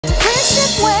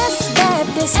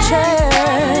this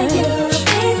church.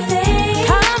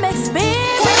 Come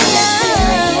experience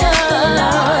the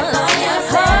Lord for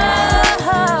yourself.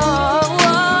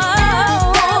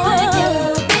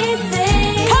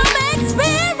 Come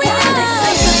experience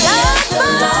the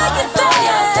Lord for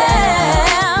yourself.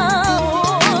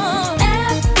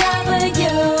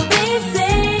 FWBC.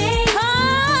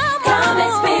 Come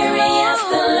experience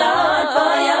the Lord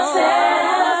for yourself.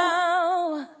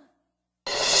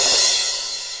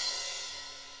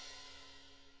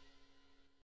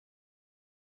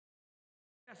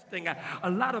 A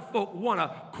lot of folk want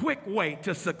a quick way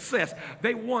to success.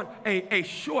 They want a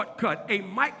shortcut, a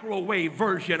microwave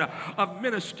version of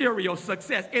ministerial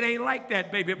success. It ain't like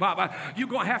that, baby Baba. You're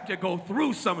going to have to go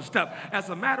through some stuff. As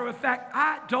a matter of fact,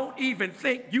 I don't even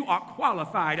think you are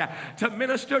qualified to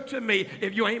minister to me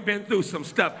if you ain't been through some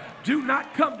stuff. Do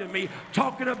not come to me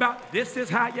talking about this is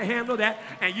how you handle that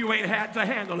and you ain't had to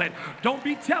handle it. Don't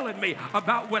be telling me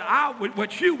about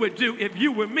what you would do if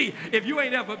you were me, if you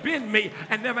ain't ever been me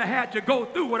and never had to go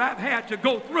through what I've had to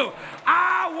go through.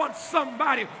 I want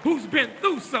somebody who's been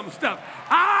through some stuff.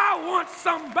 I want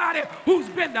somebody who's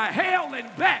been to hell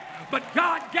and back, but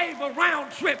God gave a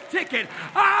round trip ticket.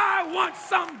 I want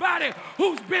somebody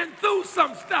who's been through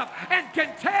some stuff and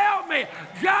can tell me,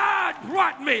 God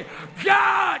brought me,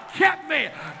 God kept me,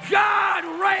 God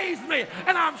raised me,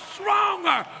 and I'm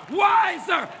stronger,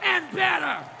 wiser, and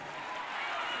better.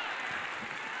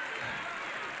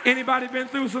 Anybody been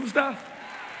through some stuff?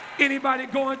 Anybody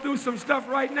going through some stuff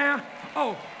right now?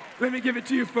 Oh, let me give it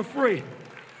to you for free.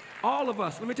 All of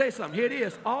us, let me tell you something. Here it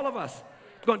is. All of us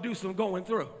going to do some going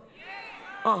through.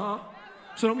 So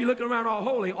don't be looking around all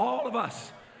holy. All of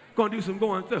us going to do some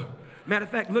going through. Matter of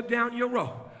fact, look down your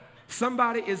row.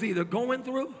 Somebody is either going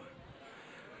through,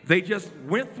 they just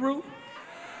went through,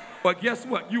 or guess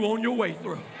what? You on your way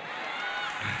through.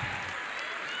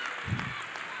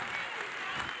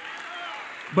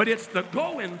 But it's the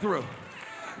going through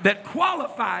that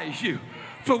qualifies you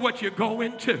for what you're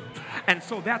going to. And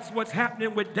so that's what's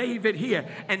happening with David here.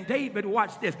 And David,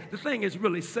 watch this. The thing is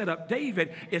really set up.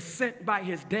 David is sent by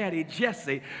his daddy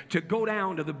Jesse to go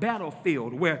down to the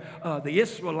battlefield where the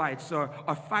Israelites are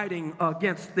fighting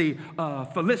against the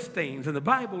Philistines. And the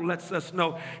Bible lets us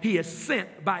know he is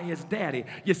sent by his daddy.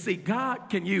 You see, God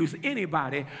can use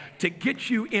anybody to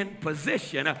get you in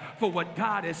position for what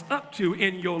God is up to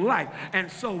in your life.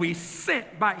 And so he's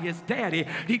sent by his daddy.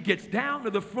 He gets down to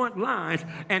the front lines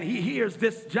and he hears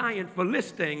this giant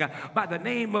Philistine by the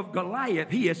name of Goliath.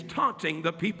 He is taunting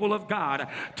the people of God,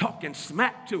 talking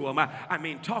smack to them. I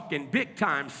mean, talking big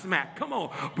time smack. Come on,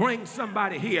 bring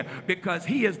somebody here, because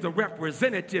he is the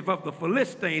representative of the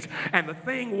Philistines. And the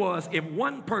thing was, if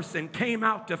one person came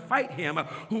out to fight him,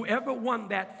 whoever won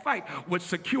that fight would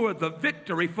secure the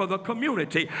victory for the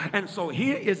community. And so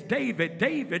here is David.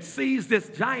 David sees this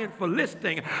giant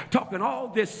Philistine talking all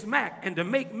this smack, and to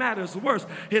make matters worse,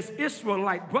 his Israelite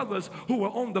brothers who were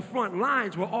on the front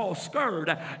lines were all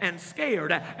scared and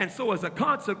scared. And so as a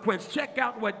consequence, check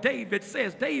out what David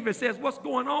says. David says, what's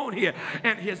going on here?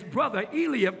 And his brother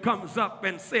Eliab comes up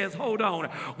and says, hold on,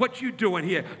 what you doing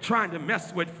here trying to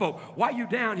mess with folk? Why you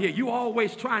down here? You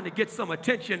always trying to get some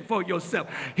attention for yourself.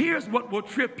 Here's what will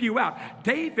trip you out.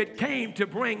 David came to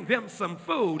bring them some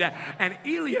food, and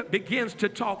Eliab begins to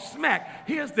talk smack.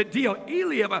 Here's the deal.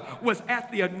 Eliab was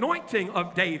at the anointing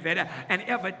of David and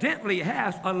evidently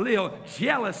has a little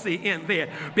jealousy in there,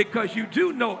 because you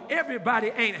do know everybody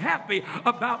ain't happy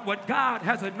about what God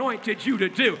has anointed you to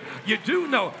do. You do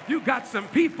know you got some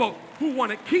people who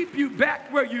want to keep you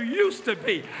back where you used to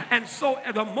be. And so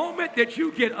at the moment that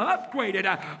you get upgraded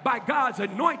by God's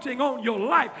anointing on your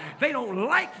life, they don't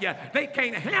like you. They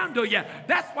can't handle you.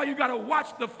 That's why you got to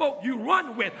watch the folk you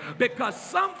run with, because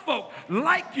some folk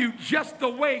like you just the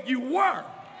way you were,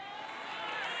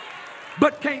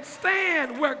 but can't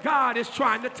stand where God is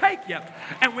trying to take you.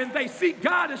 And when they see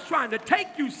God is trying to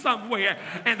take you somewhere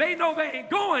and they know they ain't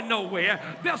going nowhere,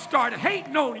 they'll start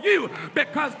hating on you,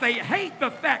 because they hate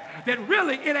the fact that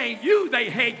really it ain't you they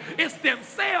hate, it's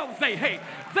themselves they hate.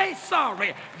 They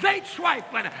sorry, they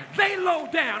trifling, they low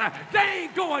down, they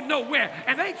ain't going nowhere,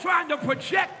 and they trying to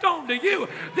project onto you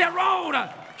their own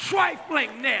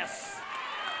triflingness.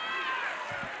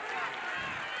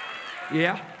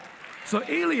 Yeah. So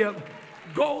Eliab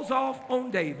goes off on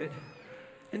David,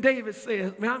 and David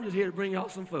says, man, I'm just here to bring y'all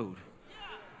some food.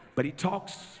 But he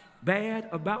talks bad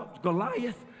about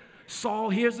Goliath. Saul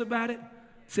hears about it,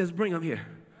 says, bring him here.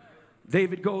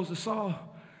 David goes to Saul.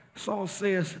 Saul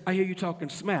says, I hear you talking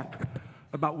smack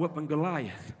about whooping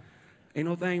Goliath. Ain't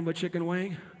no thing but chicken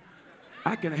wing.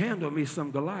 I can handle me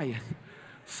some Goliath.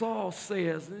 Saul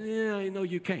says, yeah, you know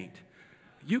you can't.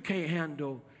 you can't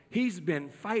handle, he's been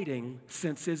fighting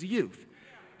since his youth.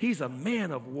 He's a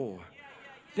man of war.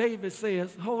 David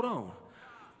says, hold on.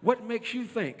 What makes you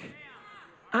think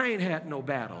I ain't had no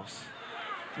battles?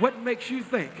 What makes you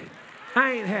think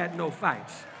I ain't had no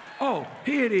fights? Oh,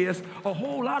 here it is. A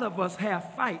whole lot of us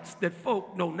have fights that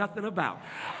folk know nothing about.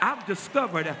 I've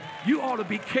discovered you ought to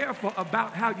be careful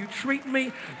about how you treat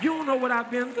me. You don't know what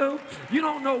I've been through. You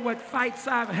don't know what fights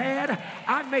I've had.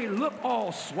 I may look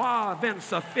all suave and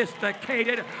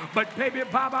sophisticated, but baby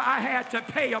Baba, I had to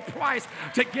pay a price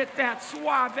to get that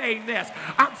suaveness.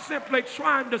 I'm simply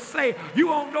trying to say you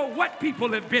don't know what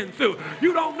people have been through.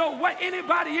 You don't know what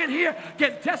anybody in here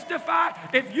can testify.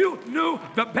 If you knew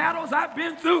the battles I've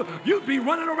been through, you'd be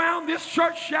running around this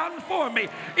church shouting for me.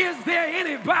 Is there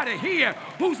anybody here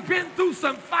who's been through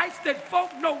some fights that folk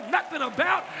know nothing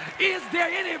about? Is there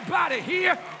anybody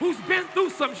here who's been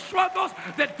through some struggles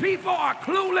that people are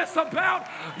clueless about?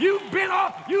 You've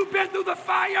been through the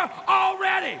fire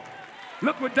already.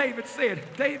 Look what David said.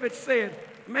 David said,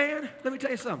 man, let me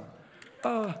tell you something.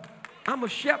 I'm a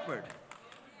shepherd.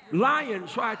 Lion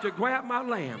tried to grab my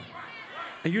lamb.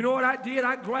 And you know what I did?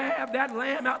 I grabbed that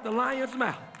lamb out the lion's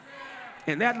mouth.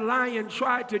 And that lion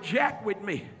tried to jack with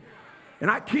me.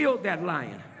 And I killed that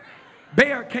lion.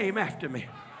 Bear came after me.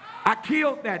 I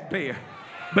killed that bear.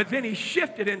 But then he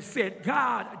shifted and said,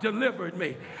 God delivered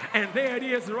me. And there it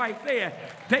is right there.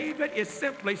 David is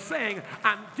simply saying,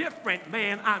 I'm different,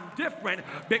 man. I'm different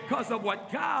because of what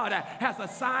God has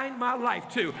assigned my life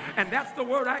to. And that's the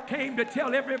word I came to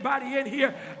tell everybody in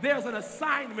here. There's an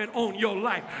assignment on your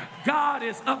life. God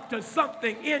is up to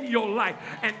something in your life.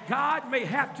 And God may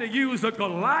have to use a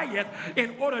Goliath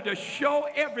in order to show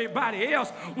everybody else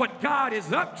what God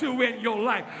is up to in your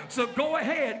life. So go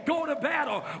ahead, go to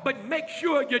battle, but make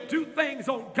sure you do things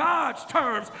on God's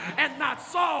terms and not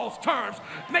Saul's terms.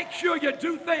 Make sure you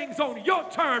do things on your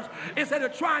terms instead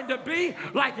of trying to be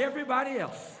like everybody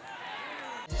else.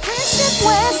 Friendship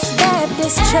West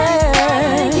Baptist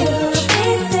Church.